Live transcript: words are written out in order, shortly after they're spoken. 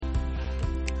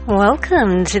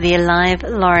Welcome to the Alive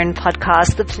Lauren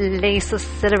podcast, the place of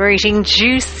celebrating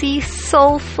juicy,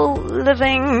 soulful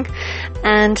living.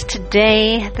 And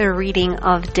today, the reading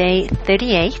of day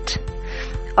 38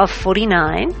 of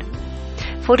 49.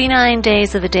 49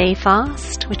 days of a day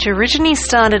fast, which originally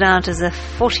started out as a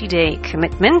 40-day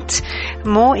commitment.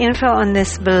 More info on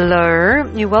this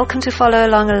below. You're welcome to follow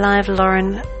along Alive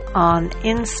Lauren on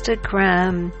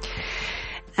Instagram.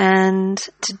 And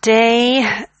today,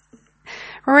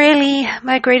 really,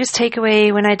 my greatest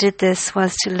takeaway when I did this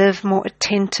was to live more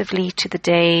attentively to the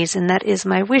days, and that is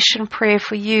my wish and prayer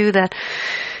for you, that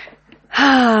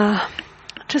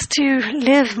just to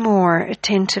live more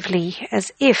attentively,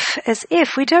 as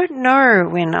if we don't know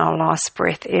when our last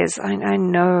breath is. I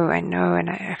know, and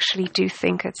I actually do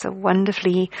think it's a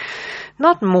wonderfully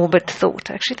not morbid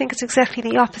thought. I actually think it's exactly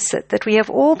the opposite, that we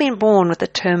have all been born with a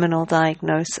terminal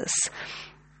diagnosis.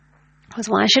 Because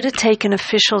why should it take an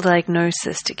official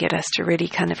diagnosis to get us to really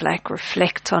kind of like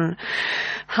reflect on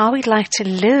how we'd like to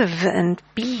live and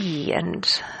be, and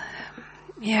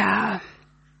yeah.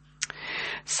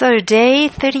 So day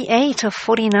 38 of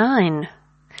 49.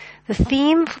 The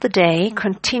theme for the day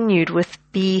continued with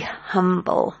be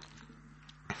humble.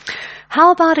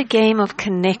 How about a game of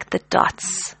connect the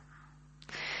dots?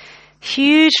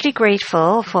 Hugely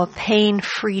grateful for a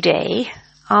pain-free day.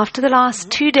 After the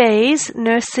last 2 days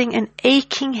nursing an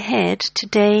aching head,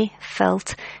 today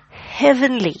felt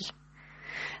heavenly.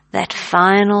 That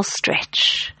final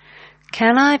stretch.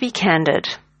 Can I be candid?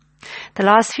 The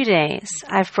last few days,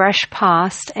 I've brushed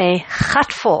past a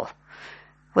chatful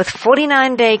with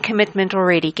 49-day commitment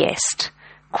already guessed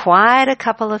quite a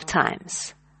couple of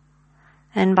times.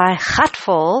 And by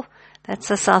chatful, that's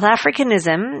a South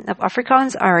Africanism of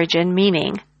Afrikaans origin,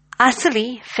 meaning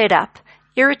utterly fed up,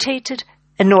 irritated,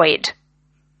 annoyed.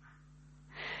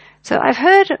 So I've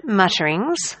heard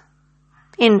mutterings,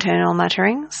 internal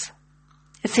mutterings.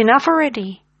 It's enough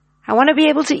already. I want to be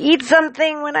able to eat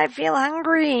something when I feel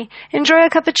hungry, enjoy a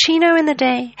cappuccino in the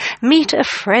day, meet a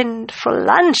friend for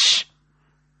lunch.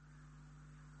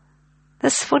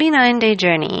 This 49-day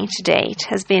journey to date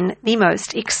has been the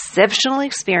most exceptional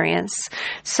experience,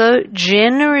 so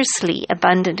generously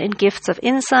abundant in gifts of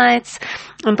insights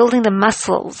and building the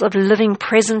muscles of living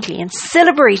presently and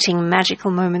celebrating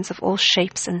magical moments of all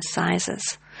shapes and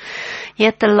sizes.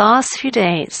 Yet the last few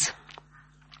days,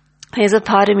 there's a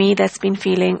part of me that's been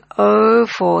feeling, oh,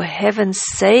 for heaven's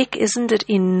sake, isn't it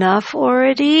enough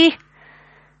already?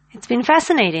 It's been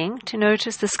fascinating to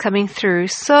notice this coming through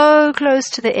so close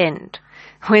to the end,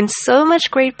 when so much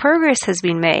great progress has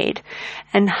been made,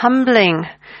 and humbling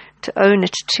to own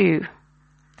it too.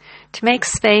 To make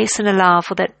space and allow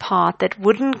for that part that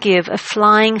wouldn't give a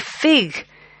flying fig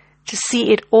to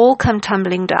see it all come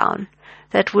tumbling down,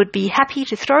 that would be happy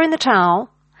to throw in the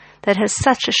towel, that has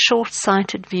such a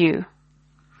short-sighted view.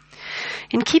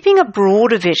 In keeping a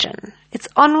broader vision, it's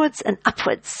onwards and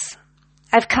upwards.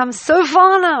 I've come so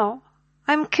far now.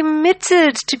 I'm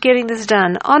committed to getting this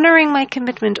done, honoring my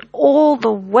commitment all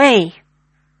the way.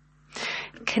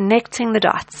 Connecting the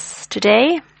dots.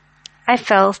 Today, I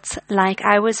felt like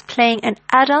I was playing an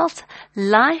adult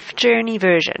life journey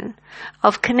version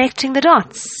of connecting the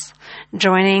dots,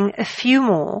 joining a few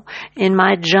more in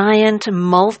my giant,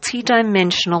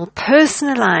 multi-dimensional,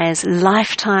 personalized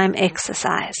lifetime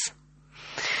exercise.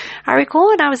 I recall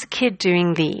when I was a kid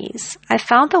doing these, I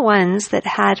found the ones that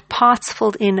had parts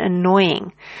filled in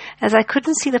annoying, as I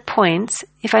couldn't see the point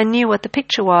if I knew what the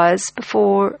picture was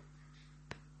before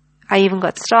I even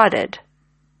got started.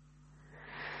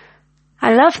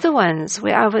 I loved the ones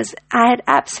where I had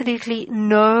absolutely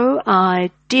no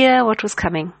idea what was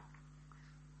coming.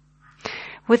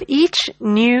 With each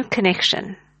new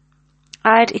connection,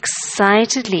 I'd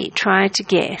excitedly try to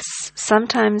guess,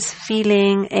 sometimes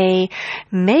feeling a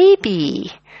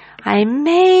maybe, I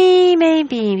may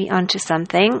be onto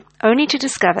something, only to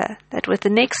discover that with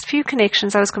the next few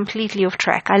connections I was completely off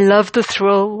track. I loved the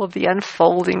thrill of the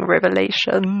unfolding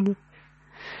revelation.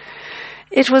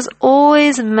 It was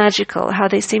always magical how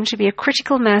there seemed to be a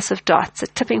critical mass of dots, a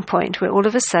tipping point where all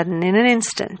of a sudden, in an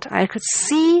instant, I could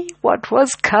see what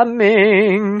was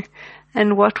coming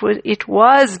and what it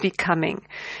was becoming.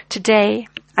 Today,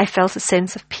 I felt a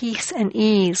sense of peace and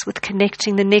ease with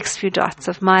connecting the next few dots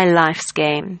of my life's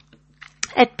game.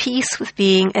 At peace with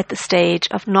being at the stage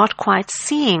of not quite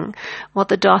seeing what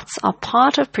the dots are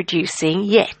part of producing,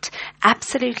 yet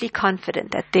absolutely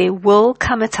confident that there will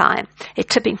come a time, a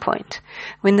tipping point,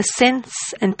 when the sense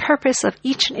and purpose of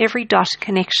each and every dot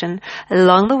connection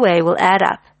along the way will add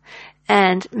up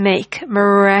and make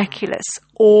miraculous,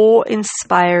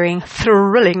 awe-inspiring,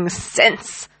 thrilling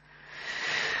sense.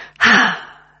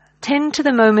 tend to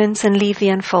the moments and leave the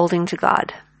unfolding to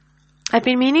God. I've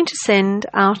been meaning to send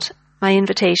out my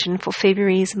invitation for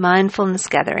February's mindfulness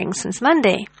gathering since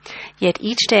Monday. Yet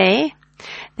each day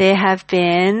there have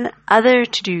been other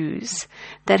to-dos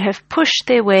that have pushed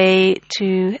their way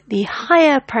to the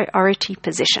higher priority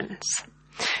positions.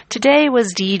 Today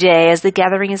was D-Day, as the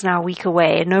gathering is now a week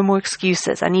away, and no more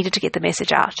excuses. I needed to get the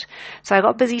message out. So I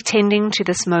got busy tending to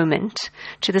this moment,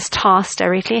 to this task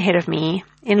directly ahead of me,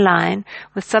 in line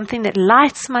with something that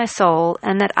lights my soul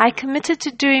and that I committed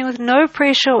to doing with no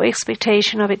pressure or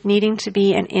expectation of it needing to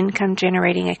be an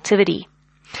income-generating activity.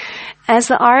 As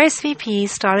the RSVPs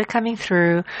started coming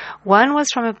through, one was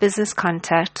from a business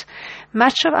contact.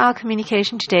 Much of our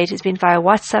communication to date has been via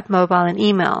WhatsApp, mobile, and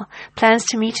email. Plans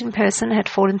to meet in person had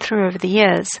fallen through over the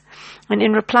years. And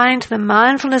in replying to the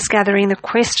mindfulness gathering, the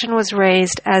question was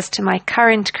raised as to my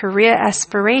current career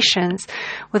aspirations,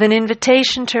 with an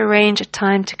invitation to arrange a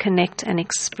time to connect and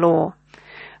explore.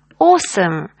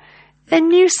 Awesome! A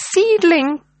new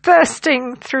seedling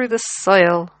bursting through the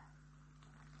soil.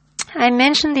 I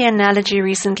mentioned the analogy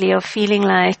recently of feeling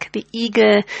like the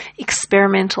eager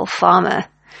experimental farmer.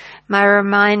 My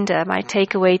reminder, my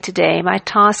takeaway today, my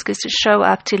task is to show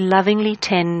up to lovingly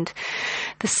tend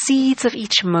the seeds of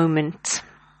each moment,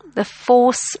 the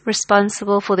force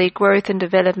responsible for their growth and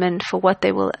development, for what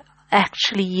they will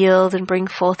actually yield and bring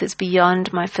forth, is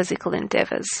beyond my physical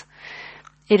endeavors.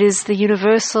 It is the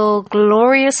universal,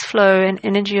 glorious flow and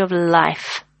energy of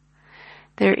life.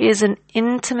 There is an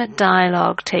intimate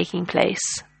dialogue taking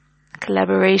place, a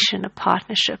collaboration, a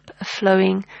partnership, a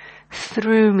flowing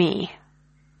through me,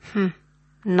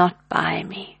 not by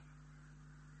me.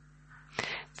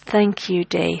 Thank you,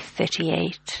 day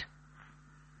 38.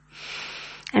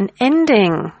 And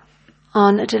ending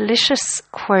on a delicious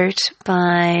quote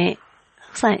by,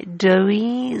 looks like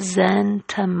Doi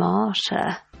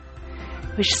Zantamata,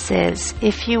 which says,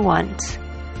 if you want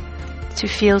to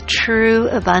feel true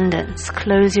abundance,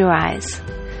 close your eyes,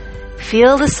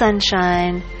 feel the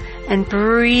sunshine, and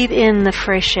breathe in the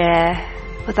fresh air.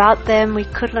 Without them, we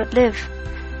could not live.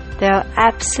 They are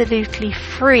absolutely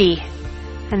free,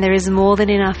 and there is more than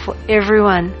enough for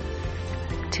everyone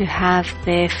to have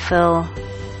their fill.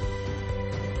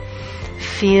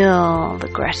 Feel the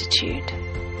gratitude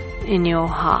in your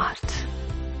heart.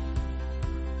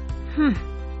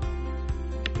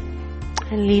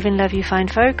 And leave and love you, fine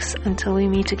folks, until we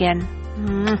meet again.